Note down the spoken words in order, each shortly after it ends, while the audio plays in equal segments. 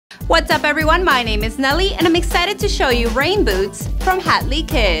What's up everyone, my name is Nelly and I'm excited to show you rain boots from Hatley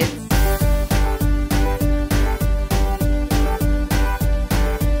Kids.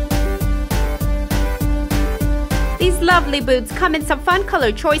 These lovely boots come in some fun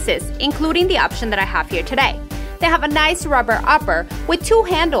color choices, including the option that I have here today. They have a nice rubber upper with two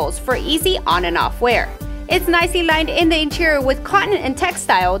handles for easy on and off wear. It's nicely lined in the interior with cotton and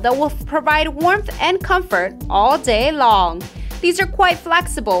textile that will provide warmth and comfort all day long. These are quite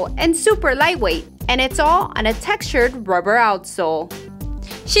flexible and super lightweight, and it's all on a textured rubber outsole.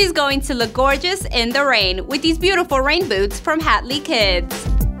 She's going to look gorgeous in the rain with these beautiful rain boots from Hatley Kids.